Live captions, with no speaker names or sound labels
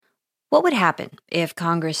What would happen if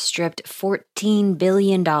Congress stripped $14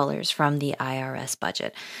 billion from the IRS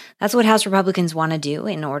budget? That's what House Republicans want to do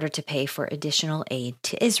in order to pay for additional aid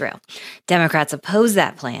to Israel. Democrats oppose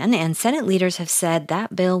that plan, and Senate leaders have said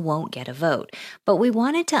that bill won't get a vote. But we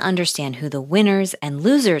wanted to understand who the winners and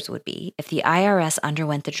losers would be if the IRS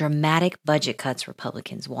underwent the dramatic budget cuts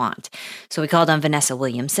Republicans want. So we called on Vanessa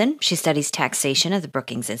Williamson. She studies taxation at the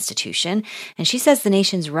Brookings Institution, and she says the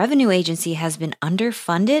nation's revenue agency has been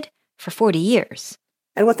underfunded for 40 years.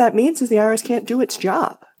 And what that means is the IRS can't do its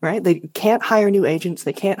job, right? They can't hire new agents.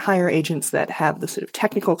 They can't hire agents that have the sort of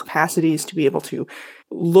technical capacities to be able to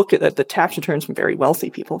look at the tax returns from very wealthy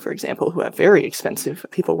people, for example, who have very expensive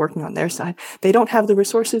people working on their side. They don't have the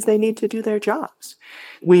resources they need to do their jobs.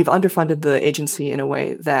 We've underfunded the agency in a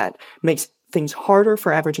way that makes things harder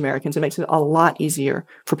for average Americans. It makes it a lot easier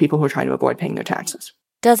for people who are trying to avoid paying their taxes.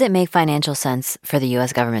 Does it make financial sense for the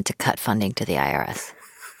U.S. government to cut funding to the IRS?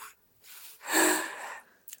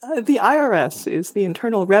 The IRS is the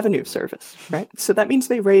Internal Revenue Service, right? So that means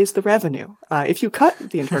they raise the revenue. If you cut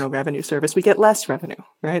the Internal Revenue Service, we get less revenue,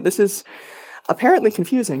 right? This is apparently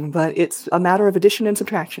confusing, but it's a matter of addition and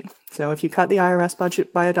subtraction. So if you cut the IRS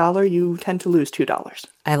budget by $1, you tend to lose $2.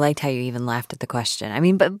 I liked how you even laughed at the question. I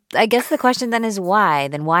mean, but I guess the question then is why?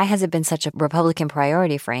 Then why has it been such a Republican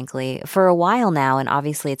priority, frankly, for a while now? And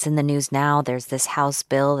obviously it's in the news now. There's this House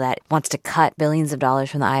bill that wants to cut billions of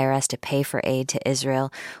dollars from the IRS to pay for aid to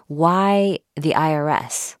Israel. Why the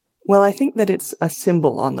IRS? Well, I think that it's a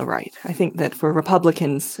symbol on the right. I think that for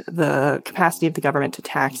Republicans, the capacity of the government to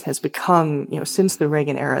tax has become, since the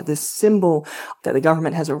Reagan era, this symbol that the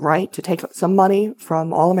government has a right to take some money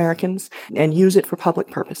from all Americans and use it for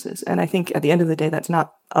public purposes. And I think at the end of the day, that's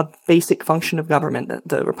not a basic function of government that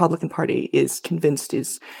the Republican Party is convinced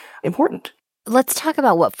is important. Let's talk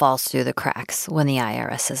about what falls through the cracks when the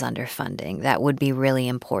IRS is underfunding. That would be really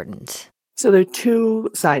important. So there are two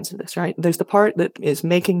sides of this, right? There's the part that is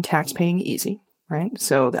making tax paying easy, right?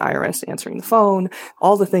 So the IRS answering the phone,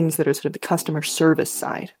 all the things that are sort of the customer service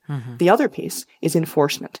side. Mm-hmm. The other piece is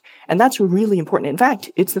enforcement. And that's really important. In fact,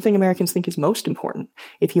 it's the thing Americans think is most important.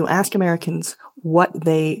 If you ask Americans what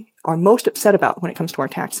they are most upset about when it comes to our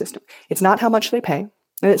tax system, it's not how much they pay.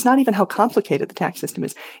 And it's not even how complicated the tax system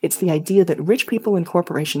is. It's the idea that rich people and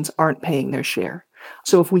corporations aren't paying their share.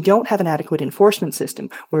 So if we don't have an adequate enforcement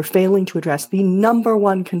system, we're failing to address the number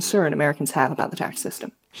one concern Americans have about the tax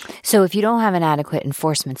system. So if you don't have an adequate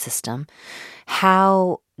enforcement system,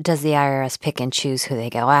 how does the IRS pick and choose who they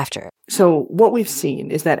go after? So what we've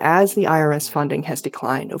seen is that as the IRS funding has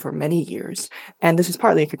declined over many years, and this is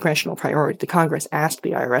partly a congressional priority, the Congress asked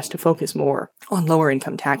the IRS to focus more on lower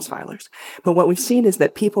income tax filers. But what we've seen is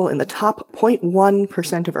that people in the top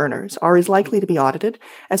 0.1% of earners are as likely to be audited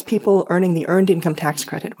as people earning the Earned Income Tax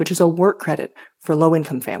Credit, which is a work credit for low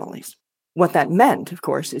income families. What that meant, of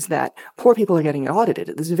course, is that poor people are getting audited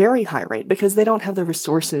at this very high rate because they don't have the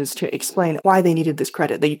resources to explain why they needed this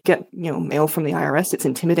credit. They get, mail from the IRS. It's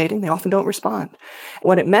intimidating. They often don't respond.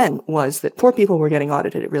 What it meant was that poor people were getting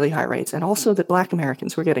audited at really high rates, and also that Black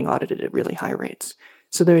Americans were getting audited at really high rates.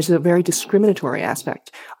 So there's a very discriminatory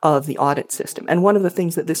aspect of the audit system. And one of the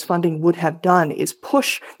things that this funding would have done is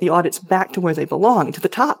push the audits back to where they belong, to the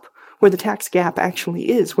top, where the tax gap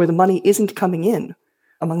actually is, where the money isn't coming in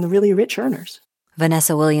among the really rich earners.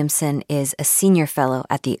 Vanessa Williamson is a senior fellow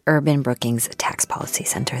at the Urban Brookings Tax Policy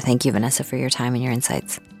Center. Thank you, Vanessa, for your time and your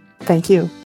insights. Thank you.